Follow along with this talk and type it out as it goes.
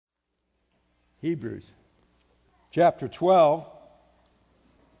Hebrews chapter 12.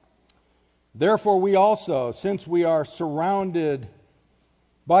 Therefore we also, since we are surrounded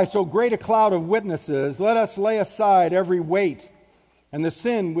by so great a cloud of witnesses, let us lay aside every weight and the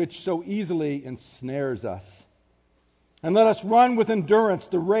sin which so easily ensnares us. And let us run with endurance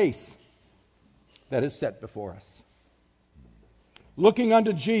the race that is set before us, looking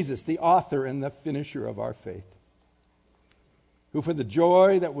unto Jesus, the author and the finisher of our faith, who for the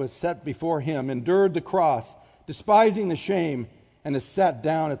joy that was set before him endured the cross, despising the shame, and is sat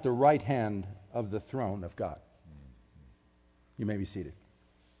down at the right hand of the throne of God. You may be seated.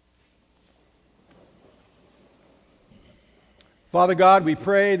 Father God, we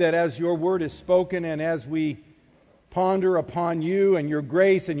pray that as your word is spoken and as we ponder upon you and your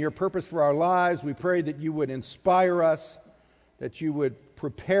grace and your purpose for our lives, we pray that you would inspire us, that you would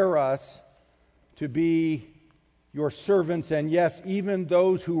prepare us to be your servants, and yes, even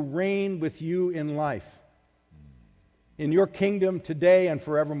those who reign with you in life, in your kingdom today and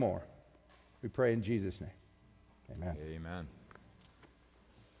forevermore. We pray in Jesus' name. Amen. Amen.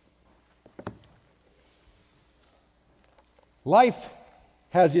 Life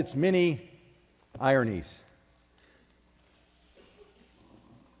has its many ironies.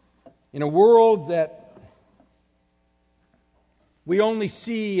 In a world that we only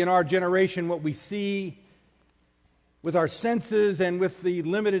see in our generation what we see with our senses and with the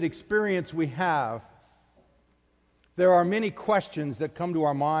limited experience we have, there are many questions that come to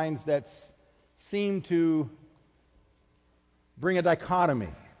our minds that seem to bring a dichotomy.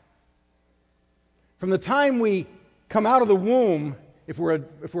 From the time we come out of the womb, if we're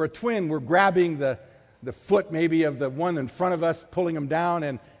a twin, we're grabbing the foot maybe of the one in front of us, pulling them down,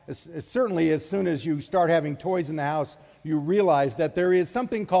 and certainly as soon as you start having toys in the house, you realize that there is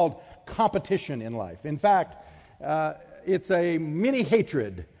something called competition in life. In fact, it's a mini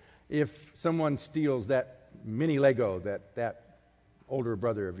hatred if someone steals that mini Lego that older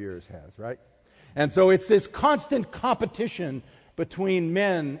brother of yours has, right? And so it's this constant competition between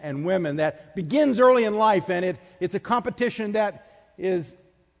men and women that begins early in life, and it's a competition that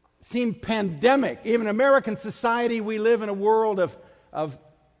seems pandemic. Even in American society, we live in a world of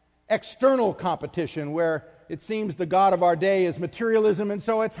external competition where it seems the god of our day is materialism, and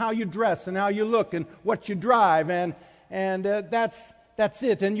so it's how you dress and how you look and what you drive, and that's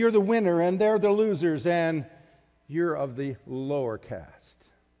it. And you're the winner, and they're the losers, and you're of the lower caste.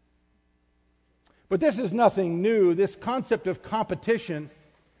 But this is nothing new. This concept of competition,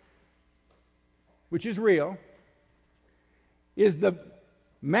 which is real, is the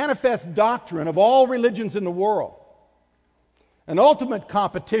manifest doctrine of all religions in the world. An ultimate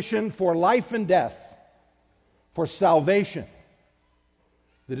competition for life and death, for salvation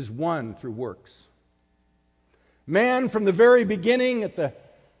that is won through works. Man, from the very beginning at the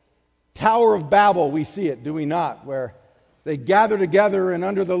Tower of Babel, we see it, do we not? Where they gather together, and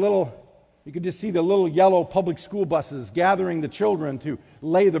under the little, you could just see the little yellow public school buses gathering the children to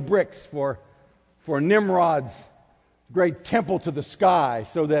lay the bricks for Nimrod's great temple to the sky,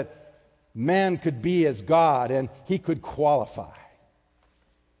 so that man could be as God and he could qualify.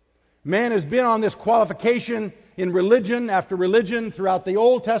 Man has been on this qualification in religion after religion throughout the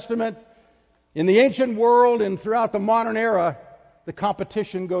Old Testament. In the ancient world and throughout the modern era, the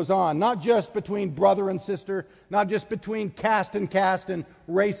competition goes on, not just between brother and sister, not just between caste and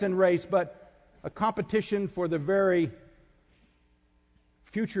race, but a competition for the very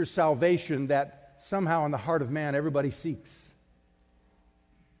future salvation that somehow in the heart of man everybody seeks.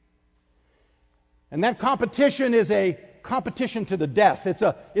 And that competition is a competition to the death.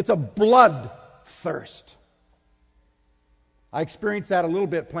 It's a blood thirst. I experienced that a little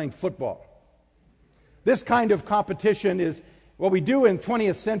bit playing football. This kind of competition is what we do in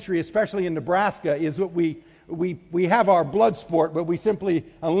 20th century, especially in Nebraska, is what we have our blood sport, but we simply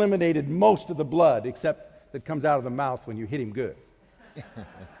eliminated most of the blood, except that comes out of the mouth when you hit him good.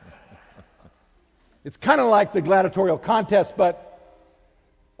 It's kind of like the gladiatorial contest, but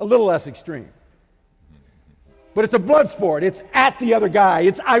a little less extreme. But it's a blood sport. It's at the other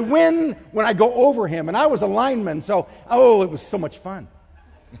guy. I win when I go over him. And I was a lineman, so, it was so much fun.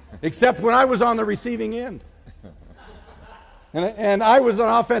 Except when I was on the receiving end. And I was an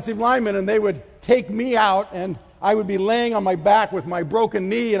offensive lineman, and they would take me out, and I would be laying on my back with my broken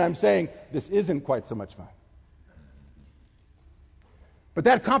knee, and I'm saying, this isn't quite so much fun. But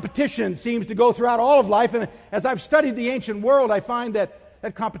that competition seems to go throughout all of life, and as I've studied the ancient world, I find that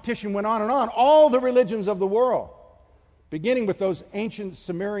competition went on and on. All the religions of the world, beginning with those ancient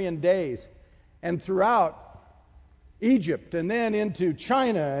Sumerian days, and throughout Egypt, and then into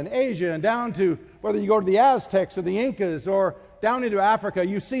China and Asia, and down to whether you go to the Aztecs or the Incas or down into Africa,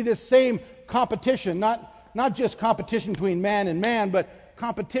 you see this same competition, not just competition between man and man, but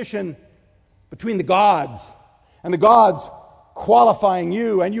competition between the gods. And the gods qualifying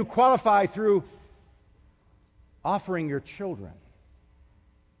you, and you qualify through offering your children.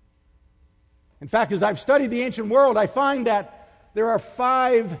 In fact, as I've studied the ancient world, I find that there are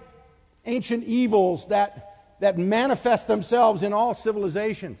 5 ancient evils that manifest themselves in all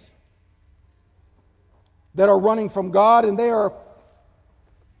civilizations that are running from God, and they are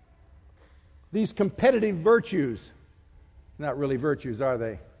these competitive virtues. Not really virtues, are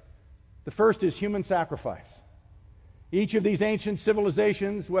they? The first is human sacrifice. Each of these ancient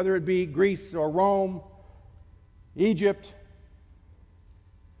civilizations, whether it be Greece or Rome, Egypt,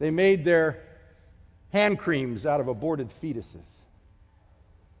 they made their hand creams out of aborted fetuses.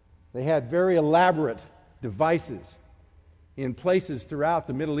 They had very elaborate devices in places throughout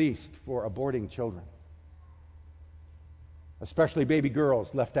the Middle East for aborting children, especially baby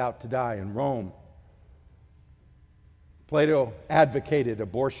girls left out to die in Rome. Plato advocated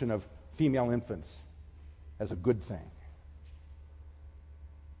abortion of female infants as a good thing.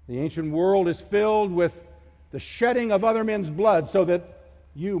 The ancient world is filled with the shedding of other men's blood so that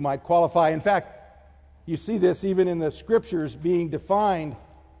you might qualify. In fact, you see this even in the Scriptures being defined.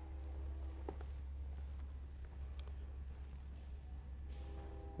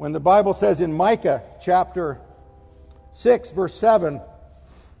 When the Bible says in Micah chapter 6, verse 7,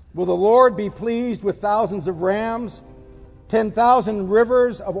 "Will the Lord be pleased with thousands of rams, 10,000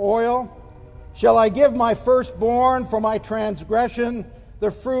 rivers of oil? Shall I give my firstborn for my transgression,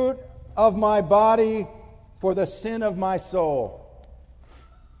 the fruit of my body for the sin of my soul?"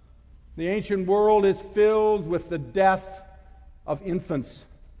 The ancient world is filled with the death of infants,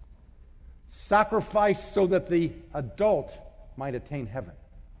 sacrificed so that the adult might attain heaven.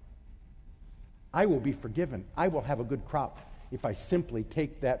 I will be forgiven. I will have a good crop if I simply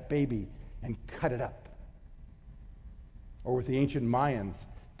take that baby and cut it up. Or with the ancient Mayans,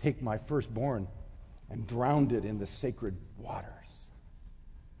 take my firstborn and drowned it in the sacred waters.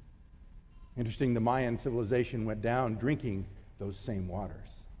 Interesting, the Mayan civilization went down drinking those same waters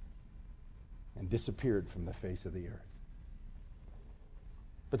and disappeared from the face of the earth.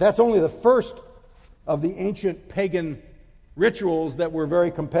 But that's only the first of the ancient pagan rituals that were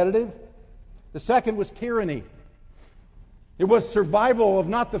very competitive. The second was tyranny. It was survival of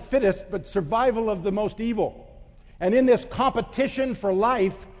not the fittest, but survival of the most evil. And in this competition for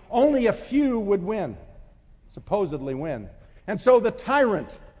life, only a few would win, supposedly win. And so the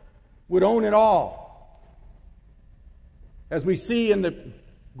tyrant would own it all. As we see in the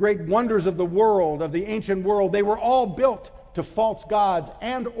great wonders of the world, of the ancient world, they were all built to false gods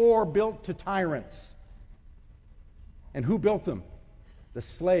and or built to tyrants. And who built them? The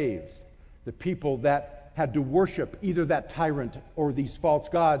slaves, the people that had to worship either that tyrant or these false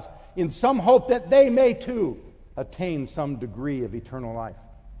gods in some hope that they may too attain some degree of eternal life.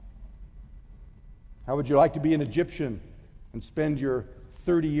 How would you like to be an Egyptian and spend your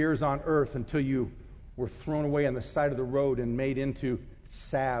 30 years on earth until you were thrown away on the side of the road and made into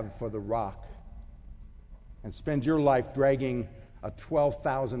salve for the rock, and spend your life dragging a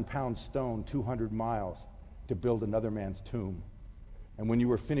 12,000-pound stone 200 miles to build another man's tomb? And when you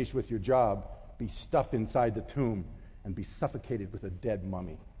were finished with your job, be stuffed inside the tomb and be suffocated with a dead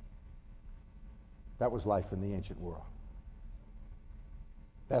mummy. That was life in the ancient world.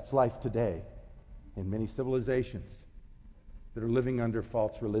 That's life today in many civilizations that are living under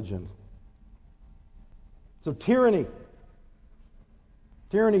false religions. So tyranny.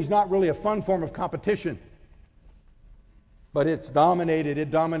 Tyranny is not really a fun form of competition, but it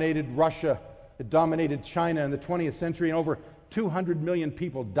dominated Russia, it dominated China in the 20th century, and over 200 million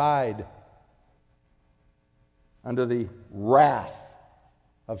people died under the wrath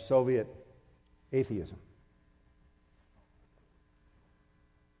of Soviet atheism.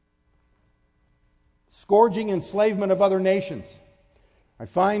 Scourging enslavement of other nations. I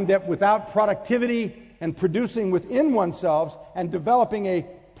find that without productivity and producing within oneself and developing a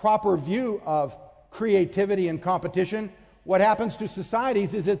proper view of creativity and competition, what happens to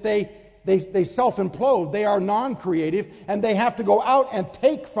societies is that they self-implode. They are non-creative, and they have to go out and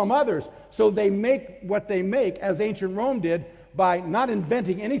take from others. So they make what they make, as ancient Rome did, by not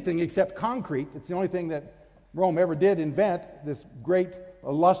inventing anything except concrete. It's the only thing that Rome ever did invent. This great,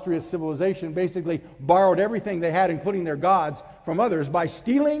 illustrious civilization basically borrowed everything they had, including their gods, from others by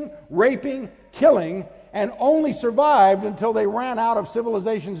stealing, raping, killing, and only survived until they ran out of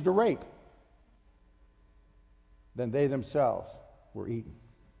civilizations to rape. Then they themselves were eaten.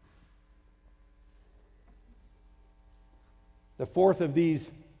 The fourth of these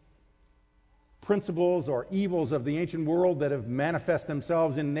principles or evils of the ancient world that have manifest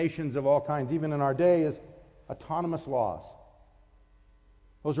themselves in nations of all kinds, even in our day, is autonomous laws.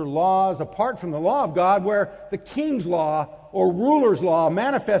 Those are laws apart from the law of God, where the king's law or ruler's law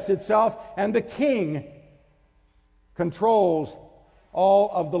manifests itself, and the king controls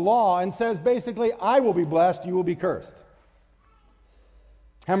all of the law and says basically, I will be blessed, you will be cursed.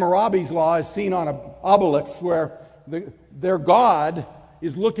 Hammurabi's law is seen on an obelisk where their god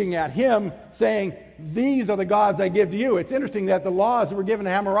is looking at him saying, these are the gods I give to you. It's interesting that the laws that were given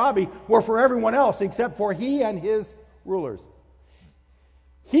to Hammurabi were for everyone else except for he and his rulers.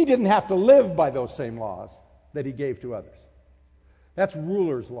 He didn't have to live by those same laws that he gave to others. That's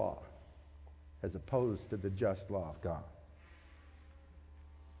ruler's law as opposed to the just law of God.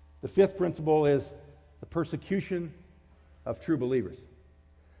 The fifth principle is the persecution of true believers.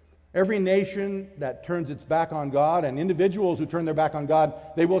 Every nation that turns its back on God, and individuals who turn their back on God,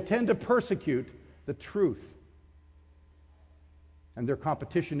 they will tend to persecute the truth. And their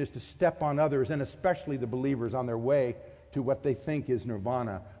competition is to step on others, and especially the believers, on their way to what they think is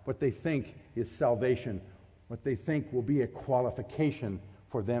nirvana, what they think is salvation, what they think will be a qualification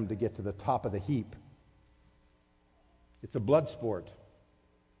for them to get to the top of the heap. It's a blood sport.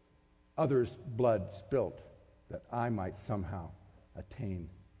 Others' blood spilt that I might somehow attain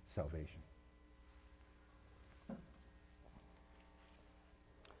salvation.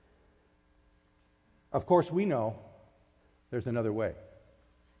 Of course, we know there's another way.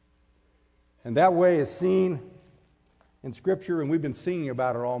 And that way is seen in Scripture, and we've been singing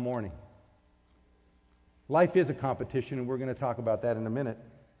about it all morning. Life is a competition, and we're going to talk about that in a minute.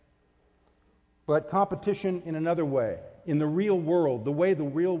 But competition in another way, in the real world, the way the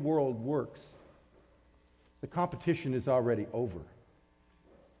real world works, the competition is already over.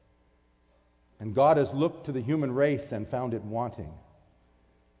 And God has looked to the human race and found it wanting.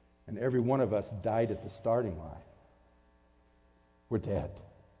 And every one of us died at the starting line. We're dead.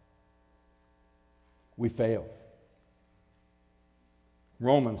 We failed.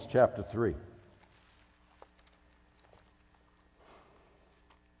 Romans chapter 3.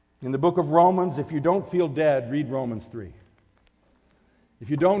 In the book of Romans, if you don't feel dead, read Romans 3.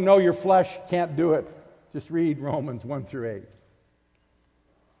 If you don't know your flesh can't do it, just read Romans 1 through 8.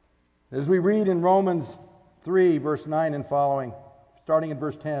 As we read in Romans 3, verse 9 and following, starting in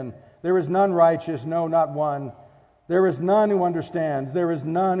verse 10, there is none righteous, no, not one. There is none who understands. There is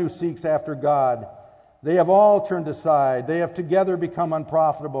none who seeks after God. They have all turned aside. They have together become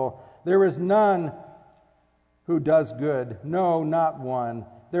unprofitable. There is none who does good. No, not one.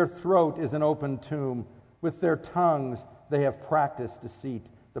 Their throat is an open tomb. With their tongues they have practiced deceit.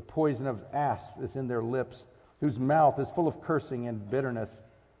 The poison of asp is in their lips, whose mouth is full of cursing and bitterness.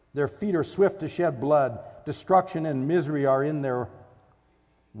 Their feet are swift to shed blood. Destruction and misery are in their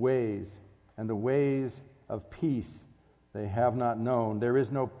ways, and the ways of peace they have not known. There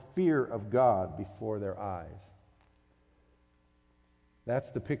is no fear of God before their eyes. That's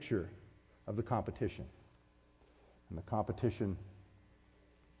the picture of the competition. And the competition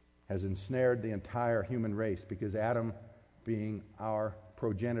has ensnared the entire human race because Adam, being our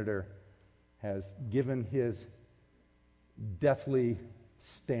progenitor, has given his deathly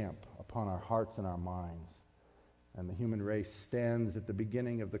stamp upon our hearts and our minds. And the human race stands at the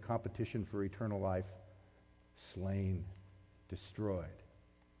beginning of the competition for eternal life, slain, destroyed.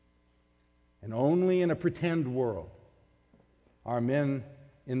 And only in a pretend world are men,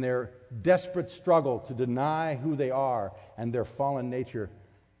 in their desperate struggle to deny who they are and their fallen nature,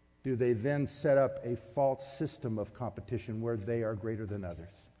 do they then set up a false system of competition where they are greater than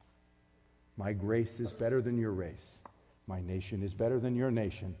others. My grace is better than your race. My nation is better than your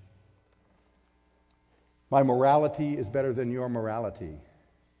nation. My morality is better than your morality.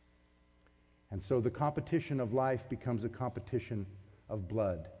 And so the competition of life becomes a competition of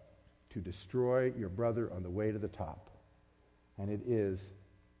blood to destroy your brother on the way to the top. And it is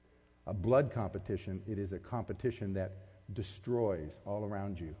a blood competition. It is a competition that destroys all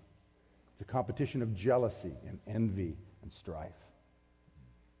around you. It's a competition of jealousy and envy and strife.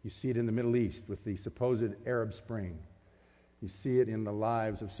 You see it in the Middle East with the supposed Arab Spring. You see it in the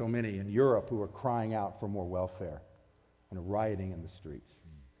lives of so many in Europe who are crying out for more welfare and rioting in the streets.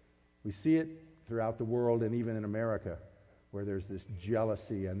 We see it throughout the world and even in America, where there's this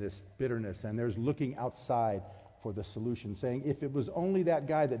jealousy and this bitterness, and there's looking outside for the solution, saying, if it was only that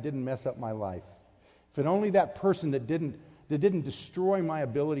guy that didn't mess up my life, if it only that person that didn't destroy my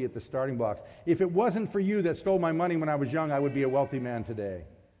ability at the starting blocks, if it wasn't for you that stole my money when I was young, I would be a wealthy man today.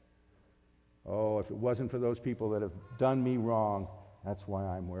 Oh, if it wasn't for those people that have done me wrong, that's why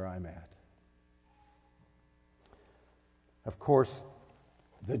I'm where I'm at. Of course,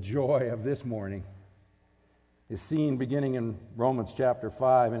 The joy of this morning is seen beginning in Romans chapter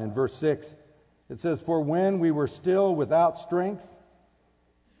 5 and in verse 6. It says, "For when we were still without strength,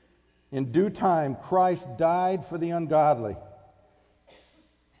 in due time Christ died for the ungodly."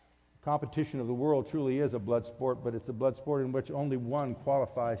 Competition of the world truly is a blood sport, but it's a blood sport in which only one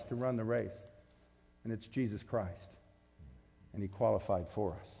qualifies to run the race, and it's Jesus Christ. And he qualified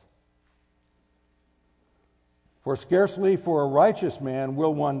for us. "For scarcely for a righteous man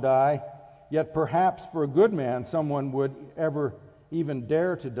will one die, yet perhaps for a good man someone would ever even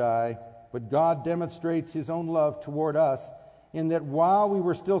dare to die. But God demonstrates his own love toward us in that while we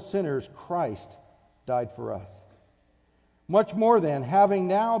were still sinners, Christ died for us. Much more then, having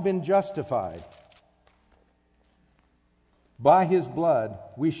now been justified by his blood,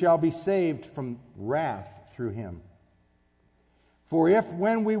 we shall be saved from wrath through him. For if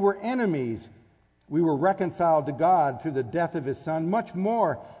when we were enemies, we were reconciled to God through the death of his Son, much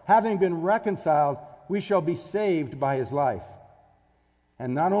more, having been reconciled, we shall be saved by his life.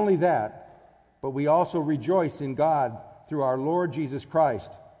 And not only that, but we also rejoice in God through our Lord Jesus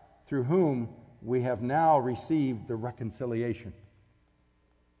Christ, through whom we have now received the reconciliation."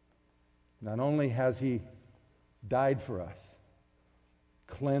 Not only has he died for us,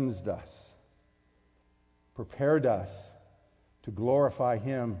 cleansed us, prepared us to glorify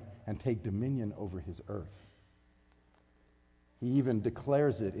him and take dominion over his earth. He even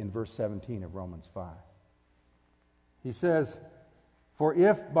declares it in verse 17 of Romans 5. He says, "For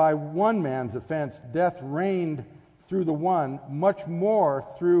if by one man's offense death reigned through the one, much more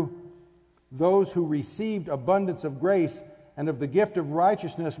through those who received abundance of grace and of the gift of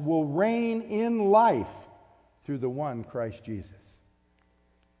righteousness will reign in life through the one, Christ Jesus."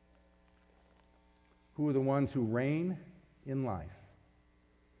 Who are the ones who reign in life?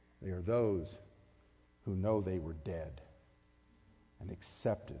 They are those who know they were dead and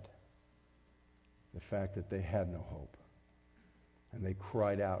accepted the fact that they had no hope. And they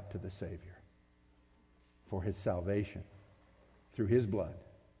cried out to the Savior for his salvation through his blood.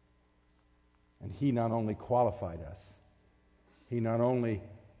 And he not only qualified us, he not only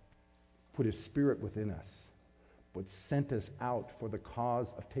put his Spirit within us, but sent us out for the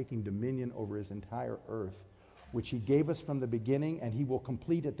cause of taking dominion over his entire earth, which he gave us from the beginning and he will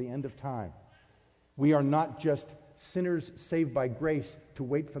complete at the end of time. We are not just sinners saved by grace to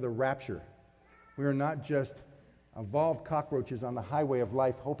wait for the rapture. We are not just evolved cockroaches on the highway of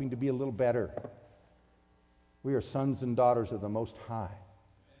life hoping to be a little better. We are sons and daughters of the Most High,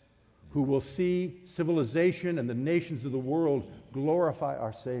 who will see civilization and the nations of the world glorify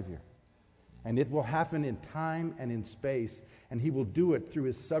our Savior. And it will happen in time and in space, and he will do it through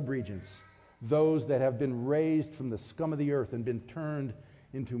his subregents, those that have been raised from the scum of the earth and been turned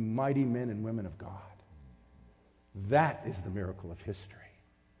into mighty men and women of God. That is the miracle of history.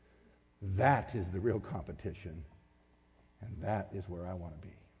 That is the real competition, and that is where I want to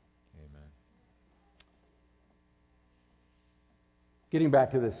be. Amen. Getting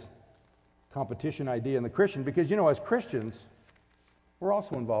back to this competition idea in the Christian, because, as Christians, we're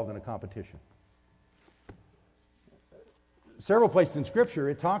also involved in a competition. Several places in Scripture,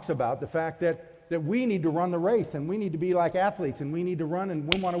 it talks about the fact that we need to run the race, and we need to be like athletes, and we need to run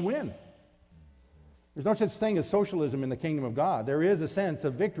and we want to win. There's no such thing as socialism in the kingdom of God. There is a sense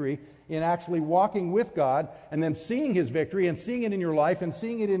of victory in actually walking with God and then seeing his victory and seeing it in your life and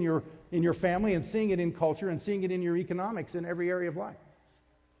seeing it in your family and seeing it in culture and seeing it in your economics in every area of life.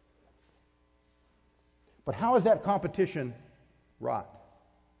 But how is that competition wrought?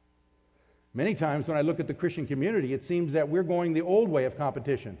 Many times when I look at the Christian community, it seems that we're going the old way of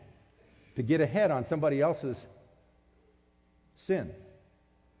competition to get ahead on somebody else's sin.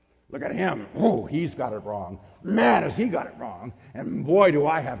 Look at him. Oh, he's got it wrong. Man, has he got it wrong. And boy, do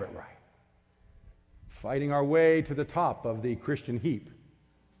I have it right. Fighting our way to the top of the Christian heap.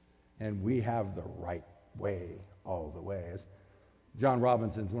 And we have the right way all the way. As John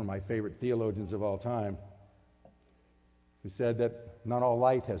Robinson is one of my favorite theologians of all time, who said that not all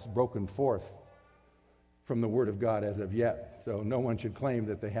light has broken forth from the Word of God as of yet. So no one should claim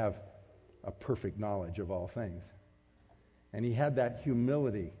that they have a perfect knowledge of all things. And he had that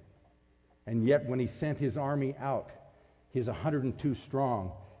humility. And yet when he sent his army out, his 102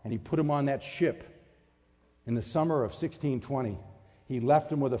 strong, and he put them on that ship in the summer of 1620, he left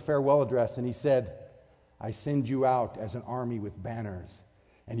them with a farewell address, and he said, "I send you out as an army with banners,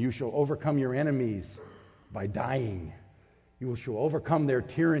 and you shall overcome your enemies by dying. You shall overcome their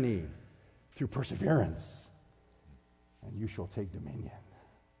tyranny through perseverance, and you shall take dominion."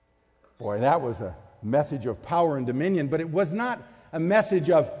 Boy, that was a message of power and dominion, but it was not a message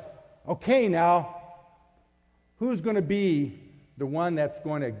of, okay, now, who's going to be the one that's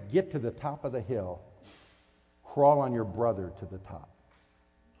going to get to the top of the hill, crawl on your brother to the top.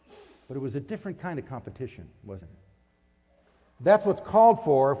 But it was a different kind of competition, wasn't it? That's what's called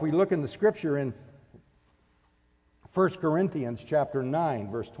for if we look in the Scripture in 1 Corinthians chapter 9,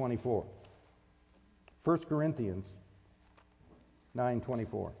 verse 24. 1 Corinthians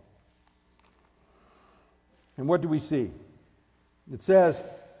 9:24. And what do we see? It says,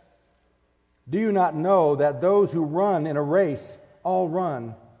 "Do you not know that those who run in a race all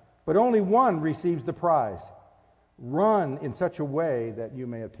run, but only one receives the prize? Run in such a way that you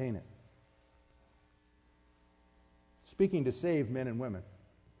may obtain it." Speaking to saved men and women,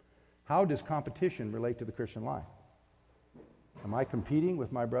 how does competition relate to the Christian life? Am I competing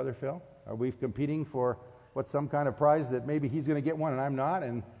with my brother Phil? Are we competing for some kind of prize that maybe he's going to get one and I'm not,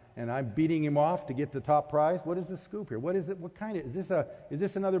 and I'm beating him off to get the top prize? What is the scoop here? What is it? What kind of is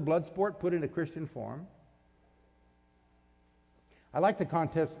this another blood sport put in a Christian form? I like the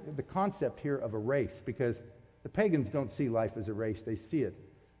concept here of a race, because the pagans don't see life as a race. They see it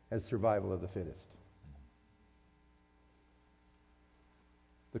as survival of the fittest.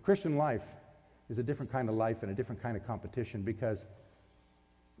 The Christian life is a different kind of life and a different kind of competition, because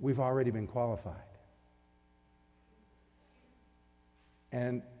we've already been qualified.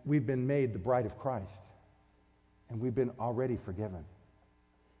 And we've been made the bride of Christ. And we've been already forgiven.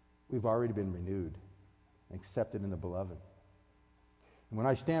 We've already been renewed and accepted in the beloved. And when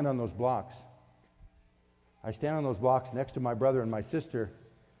I stand on those blocks next to my brother and my sister,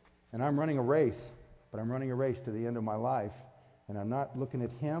 and I'm running a race, but I'm running a race to the end of my life, and I'm not looking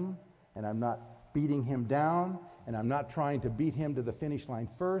at him, and I'm not beating him down, and I'm not trying to beat him to the finish line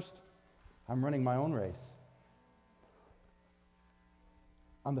first. I'm running my own race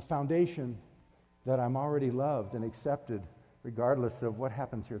on the foundation that I'm already loved and accepted, regardless of what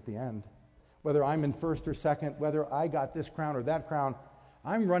happens here at the end. Whether I'm in first or second, whether I got this crown or that crown,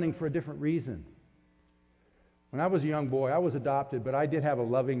 I'm running for a different reason. When I was a young boy, I was adopted, but I did have a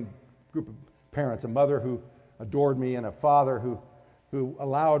loving group of parents, a mother who adored me and a father who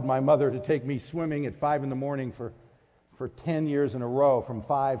allowed my mother to take me swimming at 5 in the morning for 10 years in a row. From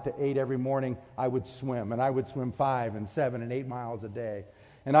 5 to 8 every morning, I would swim, and I would swim 5 and 7 and 8 miles a day.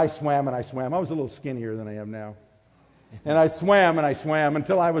 And I swam and I swam. I was a little skinnier than I am now. And I swam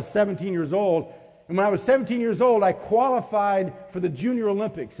until I was 17 years old. And when I was 17 years old, I qualified for the Junior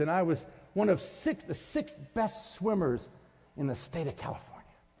Olympics, and I was one of the sixth best swimmers in the state of California.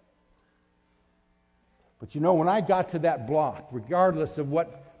 But you know, when I got to that block, regardless of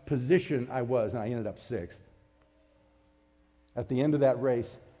what position I was, and I ended up 6th, at the end of that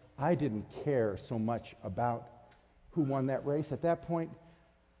race, I didn't care so much about who won that race. At that point,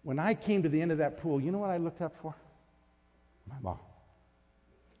 when I came to the end of that pool, you know what I looked up for? My mom.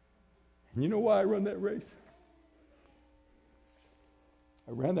 And you know why I run that race?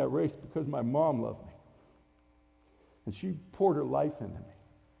 I ran that race because my mom loved me. And she poured her life into me.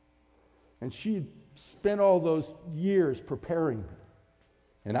 And she spent all those years preparing me.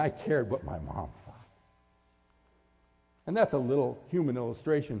 And I cared what my mom thought. And that's a little human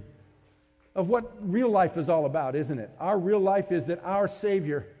illustration of what real life is all about, isn't it? Our real life is that our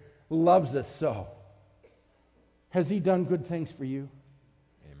Savior loves us so. Has He done good things for you?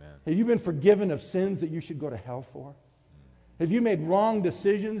 Amen. Have you been forgiven of sins that you should go to hell for? Have you made wrong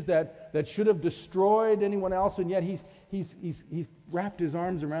decisions that should have destroyed anyone else, and yet he's wrapped His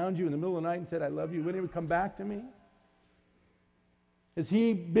arms around you in the middle of the night and said, "I love you. When He would come back to me?" Has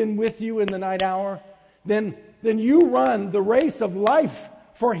He been with you in the night hour? Then you run the race of life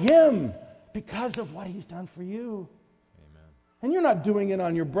for Him because of what He's done for you. Amen. And you're not doing it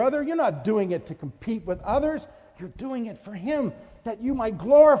on your brother. You're not doing it to compete with others. You're doing it for Him, that you might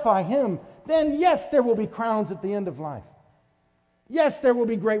glorify Him. Then, yes, there will be crowns at the end of life. Yes, there will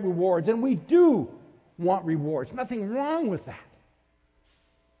be great rewards, and we do want rewards. Nothing wrong with that.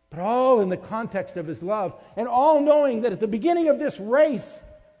 But all in the context of His love, and all knowing that at the beginning of this race,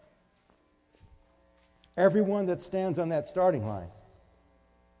 everyone that stands on that starting line,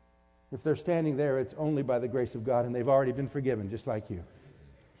 if they're standing there, it's only by the grace of God, and they've already been forgiven, just like you.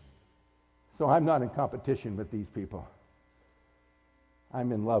 So I'm not in competition with these people.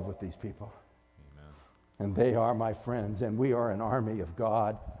 I'm in love with these people. Amen. And they are my friends, and we are an army of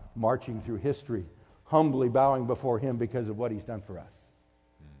God marching through history, humbly bowing before Him because of what He's done for us.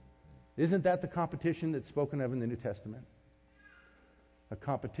 Mm-hmm. Isn't that the competition that's spoken of in the New Testament? A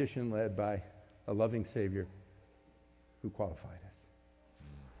competition led by a loving Savior who qualified us.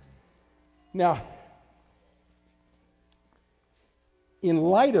 Now, in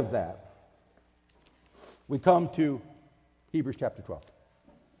light of that, we come to Hebrews chapter 12.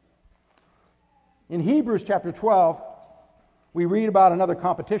 In Hebrews chapter 12, we read about another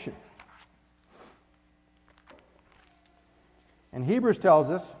competition. And Hebrews tells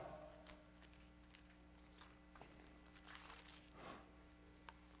us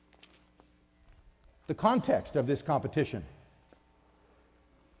the context of this competition.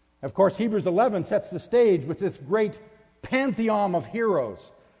 Of course, Hebrews 11 sets the stage with this great pantheon of heroes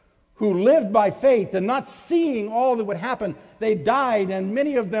who lived by faith, and not seeing all that would happen, they died, and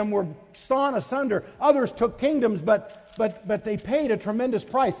many of them were sawn asunder. Others took kingdoms, but they paid a tremendous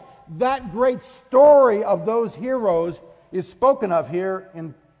price. That great story of those heroes is spoken of here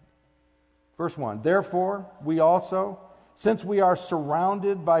in verse 1. Therefore, we also, since we are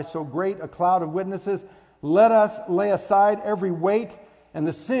surrounded by so great a cloud of witnesses, let us lay aside every weight and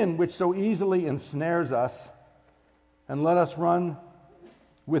the sin which so easily ensnares us, and let us run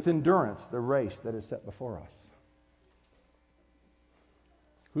with endurance the race that is set before us.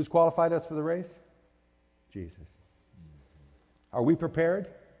 Who's qualified us for the race? Jesus. Are we prepared?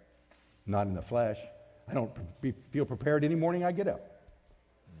 Not in the flesh. I don't feel prepared any morning I get up.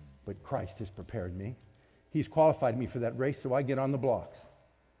 But Christ has prepared me. He's qualified me for that race, so I get on the blocks.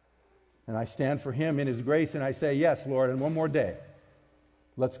 And I stand for Him in His grace, and I say, yes, Lord, and one more day.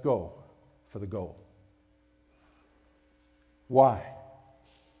 Let's go for the goal. Why?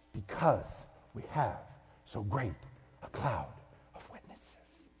 Because we have so great a cloud of witnesses.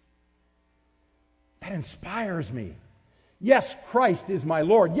 That inspires me. Yes, Christ is my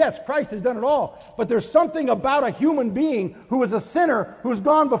Lord. Yes, Christ has done it all. But there's something about a human being who is a sinner, who's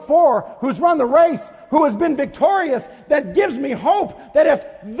gone before, who's run the race, who has been victorious, that gives me hope that if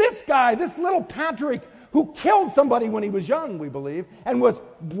this guy, this little Patrick, who killed somebody when he was young, we believe, and was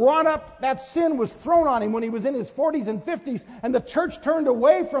brought up, that sin was thrown on him when he was in his 40s and 50s, and the church turned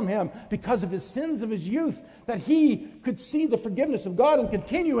away from him because of his sins of his youth, that he could see the forgiveness of God and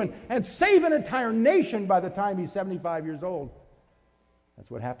continue and save an entire nation by the time he's 75 years old. That's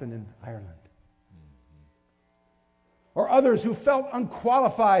what happened in Ireland. Or others who felt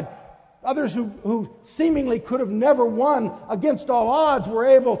unqualified, others who seemingly could have never won against all odds, were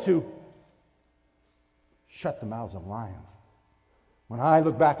able to shut the mouths of lions. When I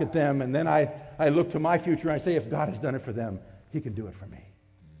look back at them, and then I look to my future, and I say, if God has done it for them, He can do it for me.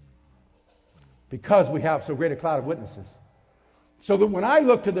 Because we have so great a cloud of witnesses. So that when I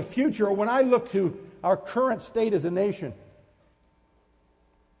look to the future, or when I look to our current state as a nation,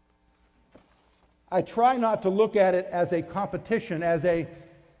 I try not to look at it as a competition, as a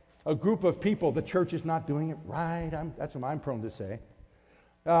group of people. The church is not doing it right. That's what I'm prone to say.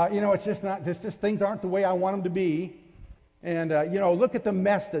 It's just not, things aren't the way I want them to be. And, look at the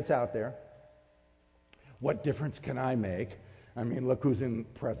mess that's out there. What difference can I make? I mean, look who's in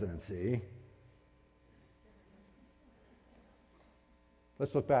presidency.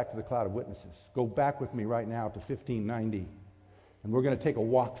 Let's look back to the cloud of witnesses. Go back with me right now to 1590. And we're going to take a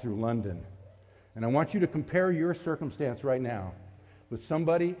walk through London. And I want you to compare your circumstance right now with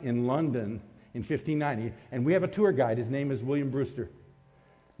somebody in London in 1590. And we have a tour guide. His name is William Brewster.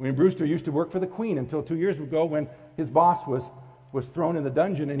 William Brewster used to work for the Queen until 2 years ago when his boss was thrown in the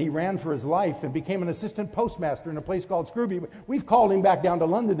dungeon, and he ran for his life and became an assistant postmaster in a place called Scrooby. We've called him back down to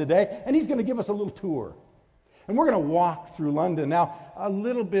London today, and he's going to give us a little tour. And we're going to walk through London. Now, a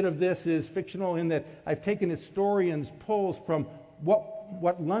little bit of this is fictional in that I've taken historians' polls from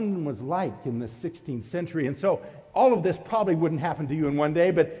what London was like in the 16th century. And so all of this probably wouldn't happen to you in one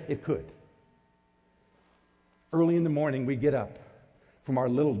day, but it could. Early in the morning, we get up from our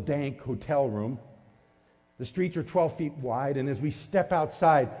little dank hotel room. The streets are 12 feet wide, and as we step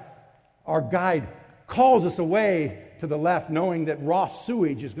outside, our guide calls us away to the left, knowing that raw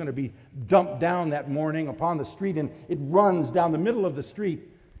sewage is going to be dumped down that morning upon the street, and it runs down the middle of the street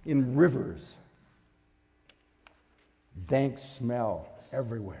in rivers. Dank smell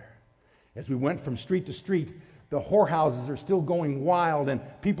everywhere. As we went from street to street, the whorehouses are still going wild, and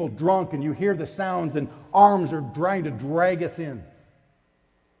people drunk, and you hear the sounds, and arms are trying to drag us in.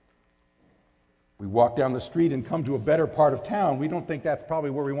 We walk down the street and come to a better part of town. We don't think that's probably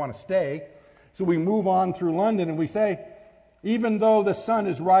where we want to stay. So we move on through London, and we say, even though the sun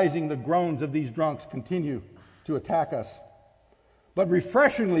is rising, the groans of these drunks continue to attack us. But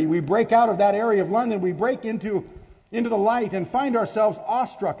refreshingly, we break out of that area of London. We break into the light and find ourselves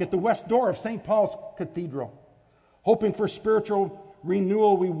awestruck at the west door of St. Paul's Cathedral. Hoping for spiritual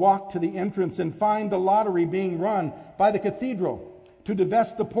renewal, we walk to the entrance and find the lottery being run by the cathedral to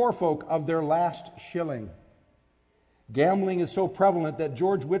divest the poor folk of their last shilling. Gambling is so prevalent that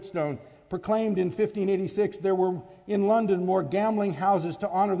George Whitstone proclaimed in 1586 there were in London more gambling houses to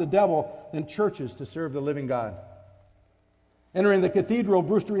honor the devil than churches to serve the living God. Entering the cathedral,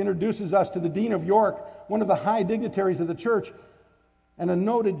 Brewster introduces us to the Dean of York, one of the high dignitaries of the church, and a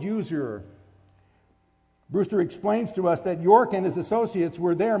noted usurer. Brewster explains to us that York and his associates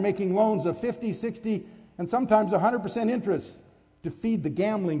were there making loans of 50, 60, and sometimes 100% interest to feed the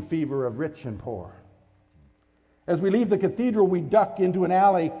gambling fever of rich and poor. As we leave the cathedral, we duck into an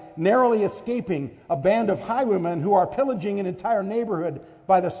alley, narrowly escaping a band of highwaymen who are pillaging an entire neighborhood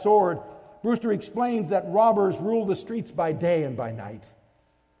by the sword. Brewster explains that robbers rule the streets by day and by night.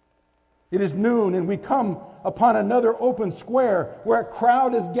 It is noon, and we come upon another open square where a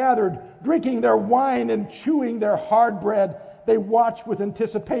crowd is gathered, drinking their wine and chewing their hard bread. They watch with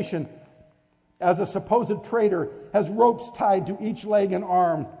anticipation as a supposed traitor has ropes tied to each leg and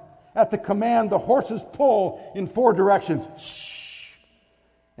arm. At the command, the horses pull in 4 directions. Shh!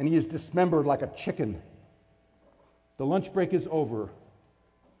 And he is dismembered like a chicken. The lunch break is over,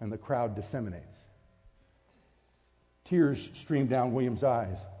 and the crowd disseminates. Tears stream down William's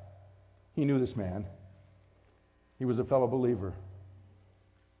eyes. He knew this man. He was a fellow believer.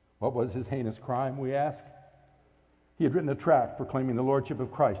 What was his heinous crime, we ask? He had written a tract proclaiming the lordship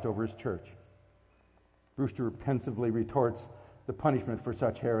of Christ over his church. Brewster pensively retorts, the punishment for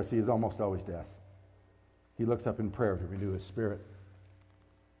such heresy is almost always death. He looks up in prayer to renew his spirit.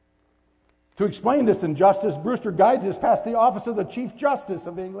 To explain this injustice, Brewster guides us past the office of the Chief Justice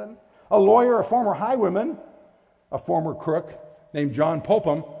of England, a lawyer, a former highwayman, a former crook named John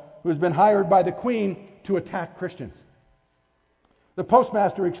Popham, who has been hired by the Queen to attack Christians. The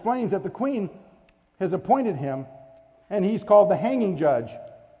postmaster explains that the Queen has appointed him, and he's called the hanging judge,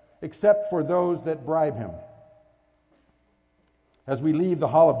 except for those that bribe him. As we leave the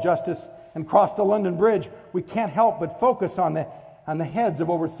Hall of Justice and cross the London Bridge, we can't help but focus on the heads of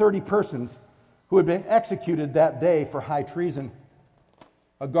over 30 persons who had been executed that day for high treason.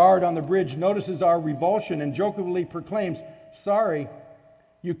 A guard on the bridge notices our revulsion and jokingly proclaims, "Sorry,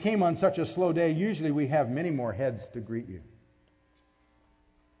 you came on such a slow day. Usually we have many more heads to greet you."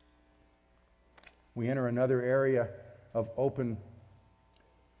 We enter another area of open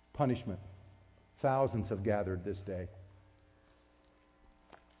punishment. Thousands have gathered this day.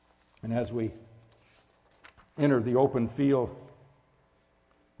 And as we enter the open field,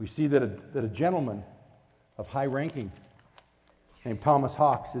 we see that a gentleman of high ranking named Thomas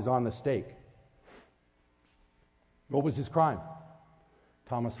Hawks is on the stake. What was his crime?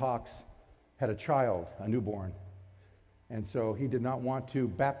 Thomas Hawks had a child, a newborn, and so he did not want to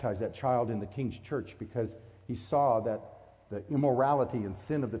baptize that child in the King's church because he saw that the immorality and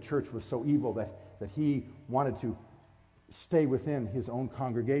sin of the church was so evil that he wanted to stay within his own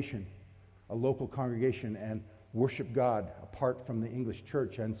congregation, a local congregation, and worship God apart from the English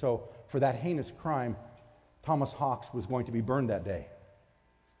church. And so for that heinous crime, Thomas Hawks was going to be burned that day.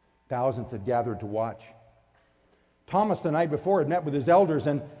 Thousands had gathered to watch. Thomas, the night before, had met with his elders,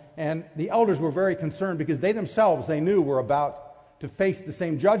 and the elders were very concerned because they themselves, they knew, were about to face the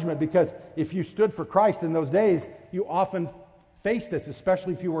same judgment, because if you stood for Christ in those days, you often faced this,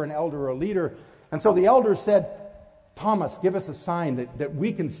 especially if you were an elder or a leader. And so the elders said, "Thomas, give us a sign that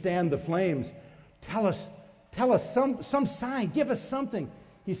we can stand the flames. Tell us some sign. Give us something."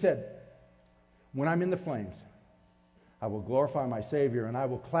 He said, "When I'm in the flames, I will glorify my Savior, and I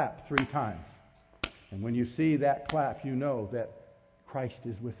will clap 3 times. And when you see that clap, you know that Christ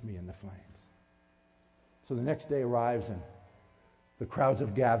is with me in the flames." So the next day arrives, and the crowds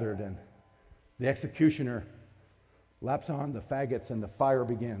have gathered, and the executioner laps on the faggots, and the fire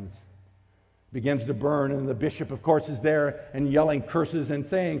begins to burn, and the bishop, of course, is there and yelling curses and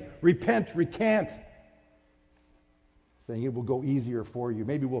saying, "Repent, recant," saying it will go easier for you.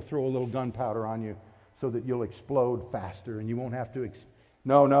 Maybe we'll throw a little gunpowder on you so that you'll explode faster and you won't have to.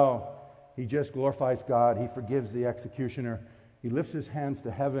 No. He just glorifies God. He forgives the executioner. He lifts his hands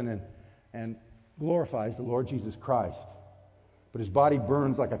to heaven and glorifies the Lord Jesus Christ. But his body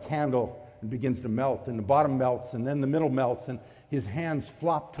burns like a candle and begins to melt, and the bottom melts, and then the middle melts, and his hands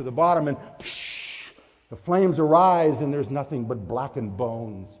flop to the bottom, and the flames arise, and there's nothing but blackened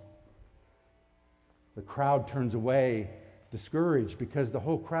bones. The crowd turns away, discouraged, because the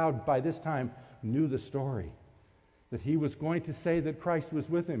whole crowd by this time knew the story, that he was going to say that Christ was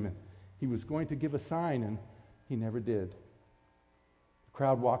with him, and he was going to give a sign, and he never did. The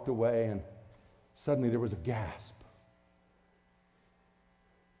crowd walked away, and suddenly there was a gasp.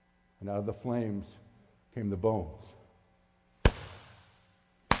 And out of the flames came the bones.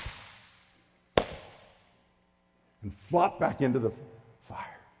 And flopped back into the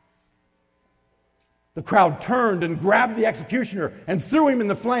fire. The crowd turned and grabbed the executioner and threw him in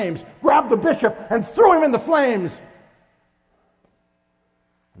the flames, grabbed the bishop and threw him in the flames.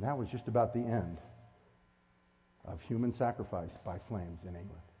 And that was just about the end of human sacrifice by flames in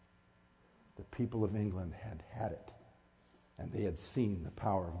England. The people of England had had it, and they had seen the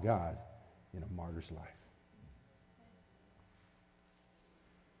power of God in a martyr's life.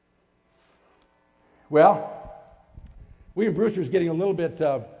 Well, William Brewster's getting a little bit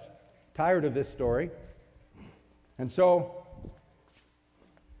tired of this story, and so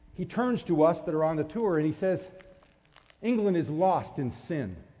he turns to us that are on the tour and he says, England is lost in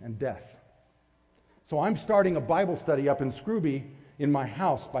sin and death. So I'm starting a Bible study up in Scrooby in my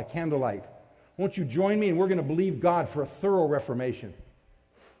house by candlelight. Won't you join me? And we're going to believe God for a thorough reformation.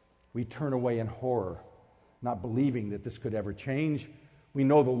 We turn away in horror, not believing that this could ever change. We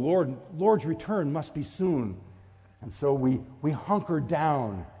know the Lord's return must be soon. And so we hunker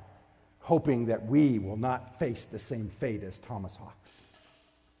down, hoping that we will not face the same fate as Thomas Hawks.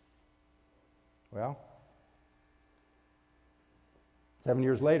 Well, 7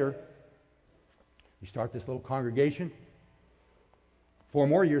 years later, you start this little congregation. 4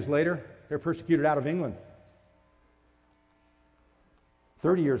 more years later, they're persecuted out of England.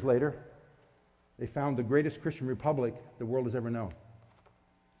 30 years later, they found the greatest Christian republic the world has ever known.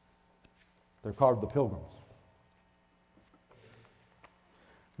 They're called the Pilgrims.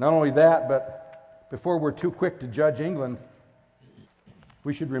 Not only that, but before we're too quick to judge England,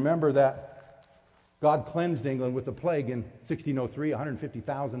 we should remember that God cleansed England with the plague in 1603.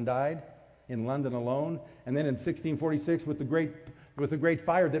 150,000 died in London alone. And then in 1646 with the great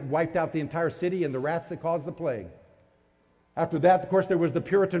fire that wiped out the entire city and the rats that caused the plague. After that, of course, there was the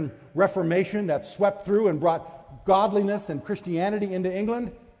Puritan Reformation that swept through and brought godliness and Christianity into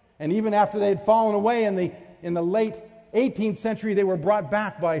England. And even after they had fallen away in the late 18th century, they were brought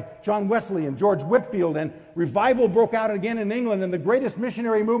back by John Wesley and George Whitefield, and revival broke out again in England, and the greatest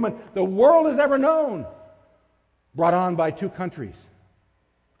missionary movement the world has ever known, brought on by 2 countries.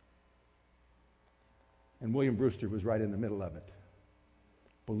 And William Brewster was right in the middle of it,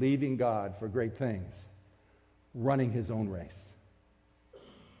 believing God for great things, running his own race.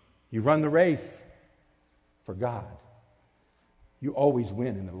 You run the race for God. You always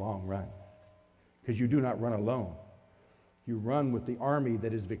win in the long run, because you do not run alone. You run with the army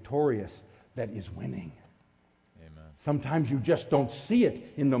that is victorious, that is winning. Amen. Sometimes you just don't see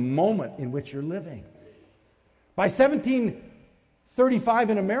it in the moment in which you're living. By 1735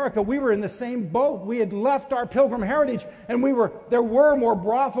 in America, we were in the same boat. We had left our pilgrim heritage, and there were more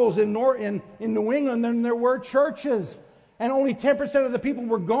brothels in New England than there were churches. And only 10% of the people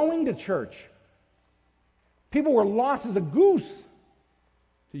were going to church. People were lost as a goose,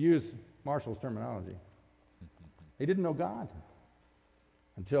 to use Marshall's terminology. They didn't know God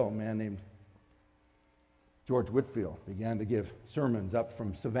until a man named George Whitefield began to give sermons up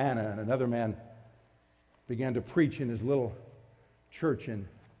from Savannah, and another man began to preach in his little church in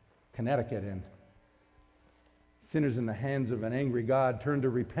Connecticut, and sinners in the hands of an angry God turned to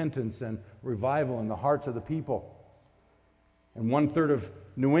repentance and revival in the hearts of the people. And 1/3 of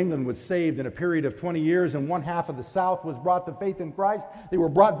New England was saved in a period of 20 years, and 1/2 of the South was brought to faith in Christ. They were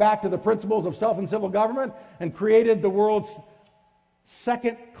brought back to the principles of self and civil government and created the world's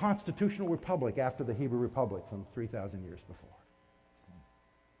second constitutional republic after the Hebrew Republic from 3,000 years before.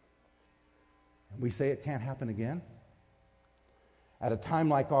 And we say it can't happen again. At a time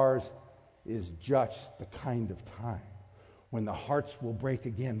like ours is just the kind of time when the hearts will break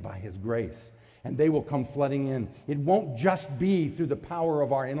again by His grace, and they will come flooding in. It won't just be through the power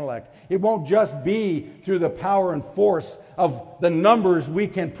of our intellect. It won't just be through the power and force of the numbers we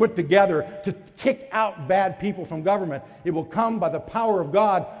can put together to kick out bad people from government. It will come by the power of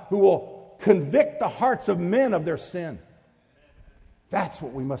God, who will convict the hearts of men of their sin. That's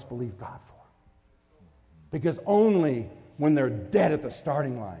what we must believe God for. Because only when they're dead at the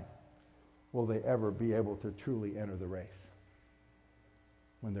starting line will they ever be able to truly enter the race.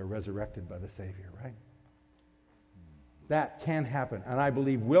 When they're resurrected by the Savior, right? That can happen, and I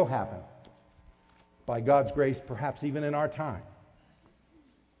believe will happen by God's grace, perhaps even in our time.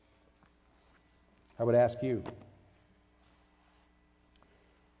 I would ask you,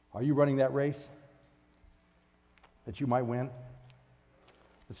 are you running that race that you might win?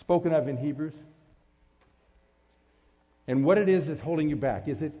 It's spoken of in Hebrews. And what it is that's holding you back.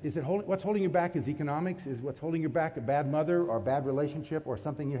 What's holding you back is economics? Is what's holding you back a bad mother or a bad relationship or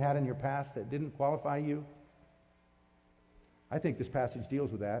something you had in your past that didn't qualify you? I think this passage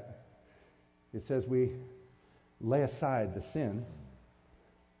deals with that. It says we lay aside the sin.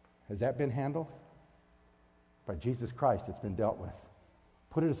 Has that been handled? By Jesus Christ, it's been dealt with.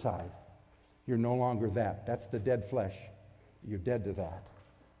 Put it aside. You're no longer that. That's the dead flesh. You're dead to that.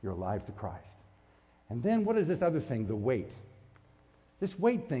 You're alive to Christ. And then what is this other thing, the weight? This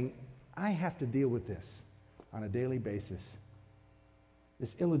weight thing, I have to deal with this. on a daily basis.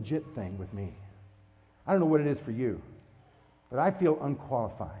 This illegit thing with me. I don't know what it is for you, but I feel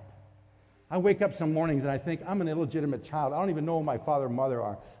unqualified. I wake up some mornings and I think, I'm an illegitimate child. I don't even know who my father and mother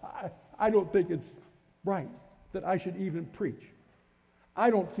are. I don't think it's right that I should even preach. I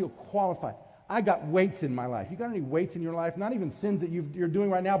don't feel qualified. I got weights in my life. You got any weights in your life? Not even sins that you're doing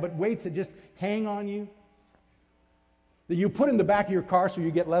right now, but weights that just hang on you? That you put in the back of your car so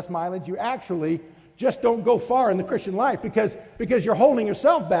you get less mileage? You actually just don't go far in the Christian life because you're holding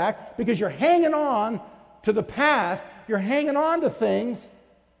yourself back, because you're hanging on to the past. You're hanging on to things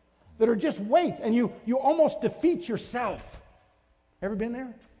that are just weights, and you almost defeat yourself. Ever been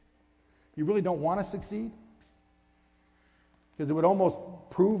there? You really don't want to succeed? Because it would almost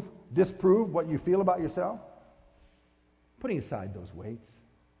disprove what you feel about yourself? Putting aside those weights.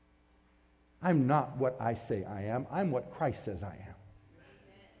 I'm not what I say I am. I'm what Christ says I am.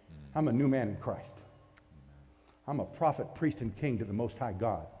 I'm a new man in Christ. I'm a prophet, priest, and king to the Most High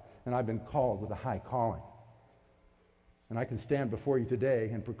God. And I've been called with a high calling. And I can stand before you today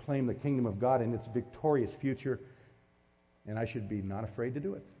and proclaim the kingdom of God in its victorious future. And I should be not afraid to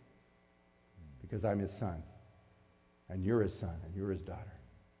do it. Because I'm his son. And you're his son. And you're his daughter.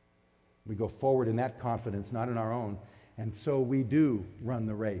 We go forward in that confidence, not in our own. And so we do run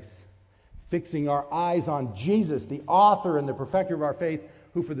the race. Fixing our eyes on Jesus, the author and the perfecter of our faith,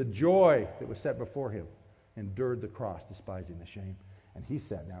 who for the joy that was set before him endured the cross, despising the shame. And he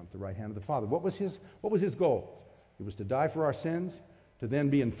sat down at the right hand of the Father. What was his goal? It was to die for our sins, to then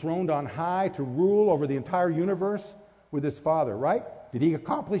be enthroned on high, to rule over the entire universe with his Father, right? Did he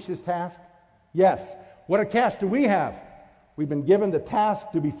accomplish his task? Yes. What a task do we have? We've been given the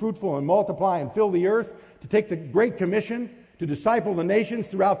task to be fruitful and multiply and fill the earth, to take the Great Commission, to disciple the nations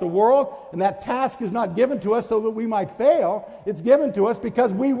throughout the world. And that task is not given to us so that we might fail. It's given to us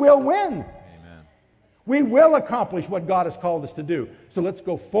because we will win. Amen. We will accomplish what God has called us to do. So let's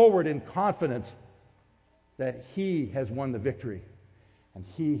go forward in confidence that he has won the victory and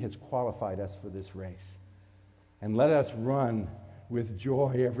he has qualified us for this race. And let us run with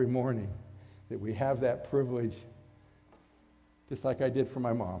joy every morning that we have that privilege, just like I did for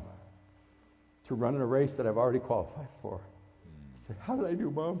my mom, to run in a race that I've already qualified for. Say, how did I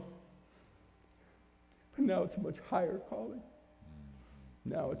do, Mom? But now it's a much higher calling.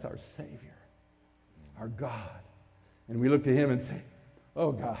 Now it's our Savior, our God. And we look to him and say,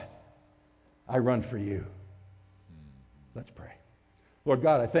 oh God, I run for you. Let's pray. Lord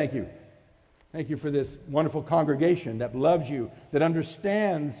God, I thank you. Thank you for this wonderful congregation that loves you, that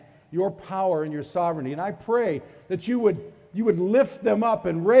understands your power and your sovereignty. And I pray that you would lift them up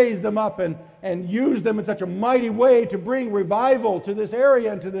and raise them up and use them in such a mighty way to bring revival to this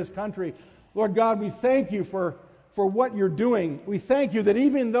area and to this country. Lord God, we thank you for what you're doing. We thank you that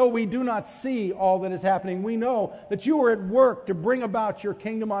even though we do not see all that is happening, we know that you are at work to bring about your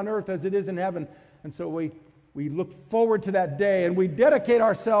kingdom on earth as it is in heaven. And so we look forward to that day, and we dedicate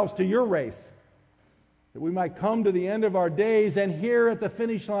ourselves to your race, that we might come to the end of our days and hear at the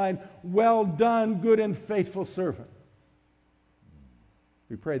finish line, well done, good and faithful servant.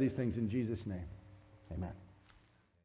 We pray these things in Jesus' name. Amen.